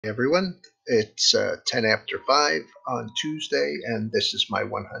Everyone. It's 10 after 5 on Tuesday, and this is my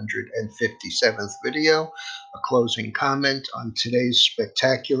 157th video, a closing comment on today's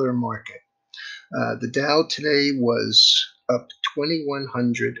spectacular market. The Dow today was up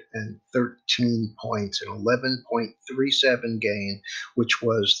 2,113 points, an 11.37 gain, which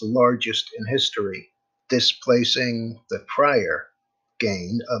was the largest in history, displacing the prior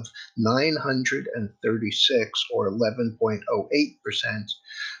gain of 936 or 11.08%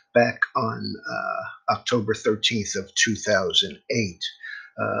 back on October 13th of 2008.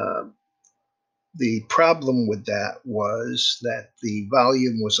 Uh, the problem with that was that the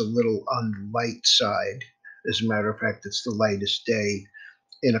volume was a little on the light side. As a matter of fact, it's the lightest day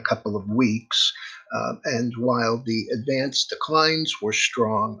in a couple of weeks. And while the advanced declines were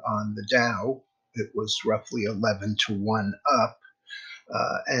strong on the Dow, it was roughly 11 to 1 up.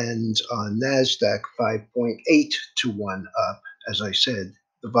 And on NASDAQ, 5.8 to 1 up. As I said,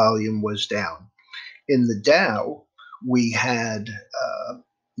 the volume was down. In the Dow, we had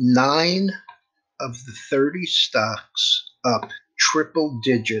 9 of the 30 stocks up triple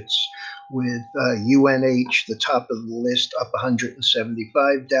digits, with UNH, the top of the list, up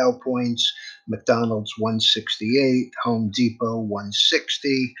 175 Dow points, McDonald's 168, Home Depot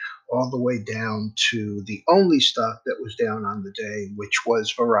 160, all the way down to the only stock that was down on the day, which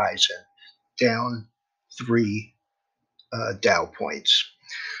was Verizon, down 3 Dow points.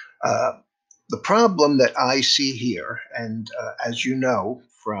 The problem that I see here, and as you know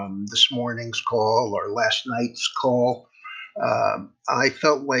from this morning's call or last night's call, I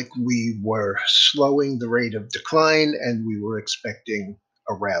felt like we were slowing the rate of decline and we were expecting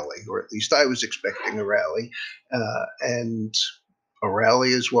a rally, or at least I was expecting a rally. And a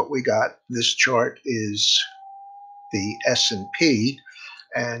rally is what we got. This chart is the S&P,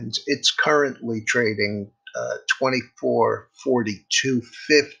 and it's currently trading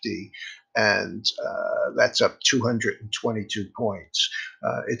 2442.50, and that's up 222 points.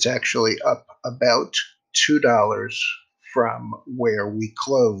 It's actually up about $2 from where we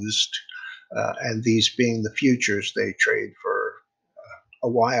closed, and these being the futures, they trade for a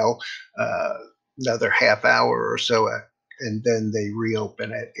while, another half hour or so, and then they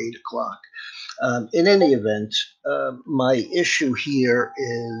reopen at 8 o'clock. In any event, my issue here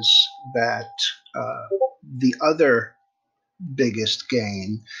is that the other biggest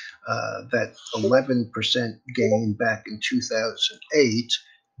gain, that 11% gain back in 2008,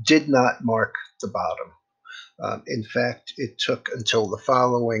 did not mark the bottom. In fact, it took until the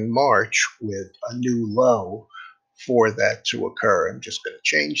following March with a new low for that to occur. I'm just going to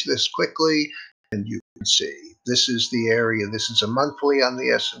change this quickly, and you can see this is the area. This is a monthly on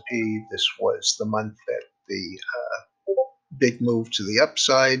the S&P. This was the month that the big move to the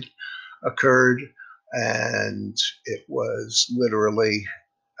upside occurred, and it was literally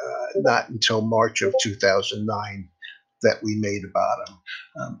not until March of 2009 that we made a bottom.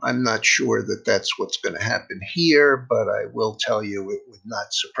 I'm not sure that that's what's going to happen here, but I will tell you it would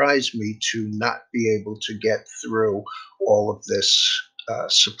not surprise me to not be able to get through all of this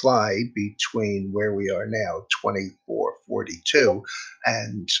supply between where we are now, 2442,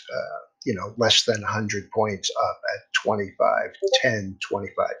 and less than 100 points up at 2510,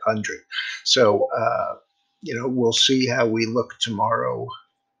 2500. So we'll see how we look tomorrow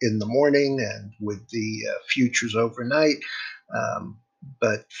in the morning and with the futures overnight.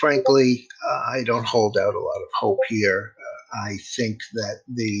 But frankly, I don't hold out a lot of hope here. I think that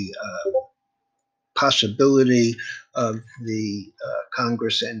the possibility of the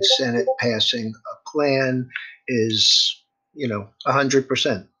Congress and Senate passing a plan is,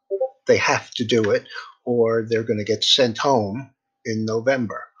 100%. They have to do it, or they're going to get sent home in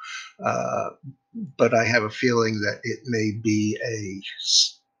November. But I have a feeling that it may be a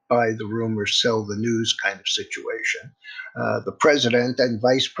buy the rumor, sell the news kind of situation. The president and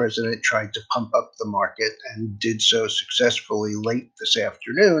vice president tried to pump up the market and did so successfully late this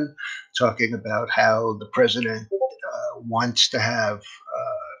afternoon, talking about how the president wants to have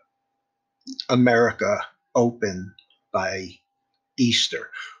America open by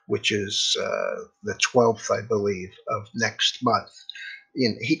Easter, which is the 12th, I believe, of next month.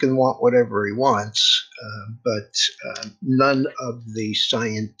 He can want whatever he wants, but none of the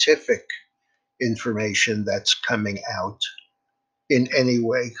scientific information that's coming out in any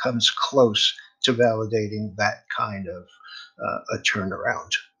way comes close to validating that kind of a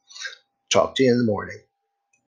turnaround. Talk to you in the morning.